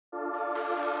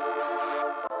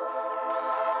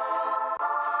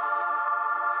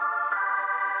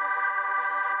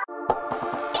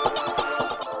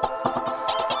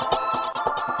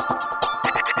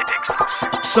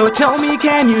So tell me,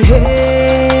 can you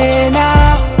hear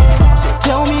now? So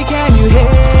tell me, can you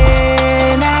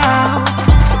hear now?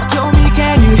 So tell me,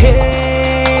 can you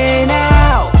hear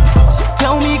now? So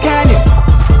tell me, can you?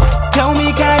 Tell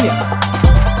me, can you?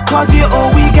 Cause you're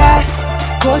all we got.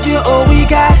 Cause you're all we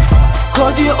got.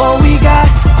 Cause you're all we got.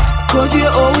 Cause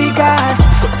you're all we got.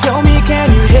 So tell me, can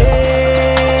you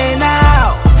hear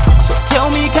now? So tell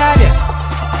me, can you?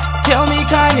 Tell me,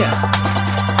 can you?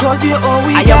 Cause you're all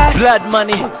we got. I am blood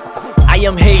money, I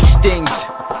am Hastings,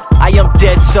 I am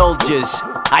dead soldiers,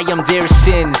 I am their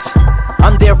sins,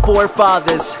 I'm their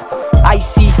forefathers, I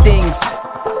see things,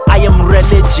 I am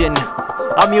religion,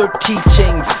 I'm your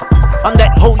teachings, I'm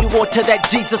that holy water that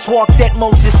Jesus walked, that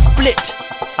Moses split,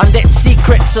 I'm that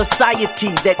secret society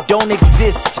that don't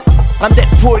exist, I'm that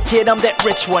poor kid, I'm that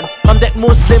rich one, I'm that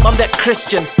Muslim, I'm that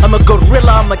Christian, I'm a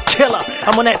gorilla, I'm a killer,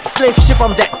 I'm on that slave ship,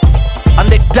 I'm that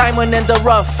diamond in the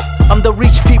rough, I'm the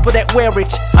rich people that wear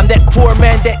it, I'm that poor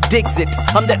man that digs it,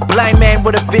 I'm that blind man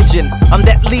with a vision, I'm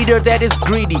that leader that is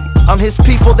greedy, I'm his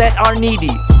people that are needy,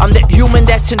 I'm that human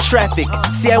that's in traffic,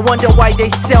 see I wonder why they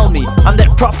sell me, I'm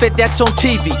that prophet that's on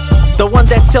TV, the one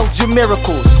that sells you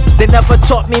miracles, they never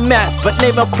taught me math, but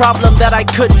name a problem that I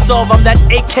could solve, I'm that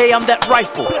AK, I'm that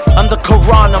rifle, I'm the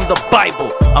Quran, I'm the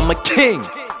Bible, I'm a king,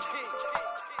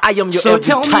 I am your every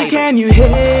title. So tell me, can you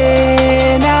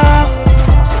hear now?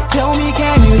 Tell me,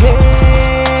 can you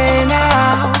hear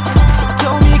now? So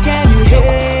tell me, can you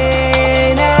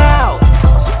hear now?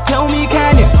 So tell me,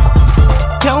 can you?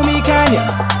 Tell me, can you?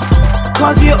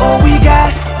 Cause you're all we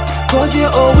got. Cause you're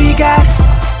all we got.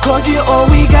 Cause you're all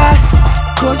we got.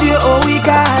 Cause you're all we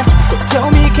got. So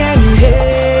tell me, can you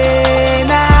hear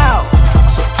now?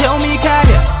 So tell me, can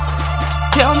you?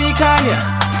 Tell me, can you?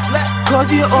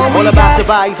 Cause you're all we got. All about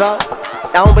survival.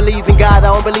 I don't believe in God,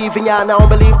 I don't believe in y'all, I don't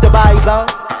believe the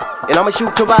Bible. And I'ma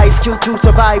shoot to rise, kill to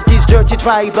survive this dirty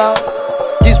tribal,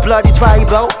 this bloody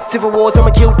tribal. Civil wars,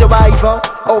 I'ma kill the rival.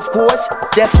 Of course,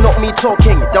 that's not me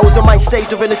talking. That was on my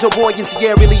state of a little boy in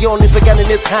Sierra Leone with a gun in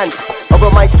his hand.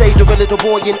 Over my state of a little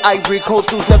boy in Ivory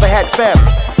Coast who's never had fam.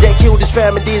 They killed his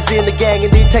fam and he's in the gang,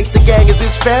 and he takes the gang as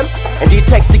his fam. And he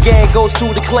takes the gang, goes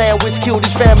to the clan which killed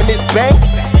his fam and his bang.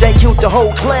 They killed the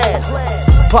whole clan.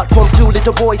 Apart from two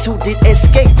little boys who did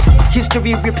escape,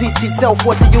 history repeats itself,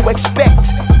 what do you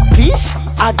expect? Peace?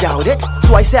 I doubt it.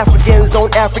 Twice Africans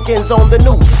on the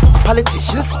news.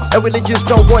 Politicians and religions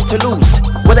don't want to lose.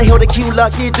 When they heard the Q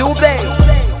Lucky Dube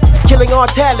killing our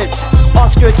talents,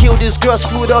 Oscar killed his girl,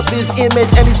 screwed up his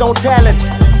image and his own talents.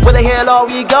 Where the hell are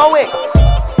we going?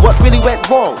 What really went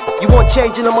wrong? You want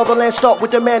change in the motherland? Start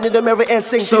with the man in the mirror and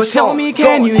sing this song. So tell me,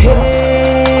 can you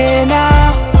hear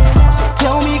now? So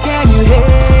tell me, can you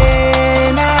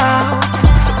hear now?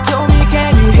 So tell me,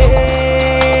 can you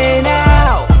hear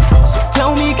now? So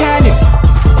tell me, can you?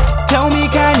 Tell me,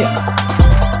 can you?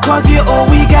 Cause you're all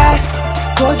we got.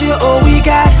 Cause you're all we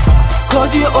got.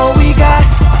 Cause you're all we got.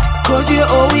 Cause you're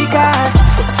all we got.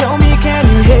 So tell me, can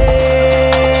you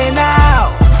hear now?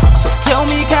 So tell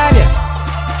me, can you?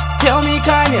 Tell me,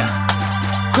 can you?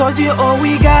 Cause you're all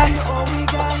we got.